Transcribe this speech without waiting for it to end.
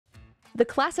The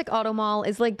Classic Auto Mall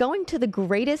is like going to the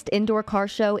greatest indoor car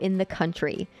show in the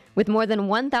country. With more than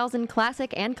 1,000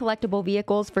 classic and collectible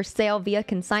vehicles for sale via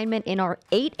consignment in our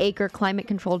 8-acre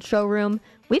climate-controlled showroom,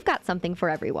 we've got something for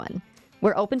everyone.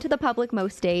 We're open to the public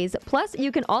most days, plus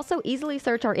you can also easily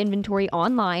search our inventory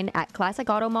online at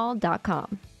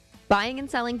classicautomall.com. Buying and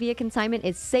selling via consignment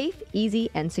is safe, easy,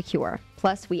 and secure.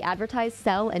 Plus, we advertise,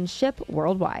 sell, and ship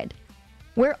worldwide.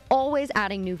 We're always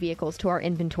adding new vehicles to our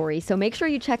inventory, so make sure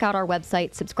you check out our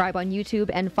website, subscribe on YouTube,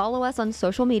 and follow us on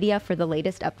social media for the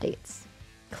latest updates.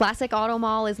 Classic Auto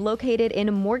Mall is located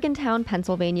in Morgantown,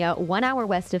 Pennsylvania, 1 hour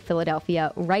west of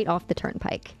Philadelphia, right off the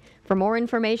turnpike. For more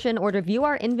information or to view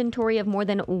our inventory of more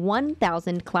than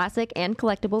 1,000 classic and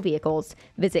collectible vehicles,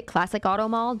 visit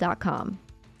classicautomall.com.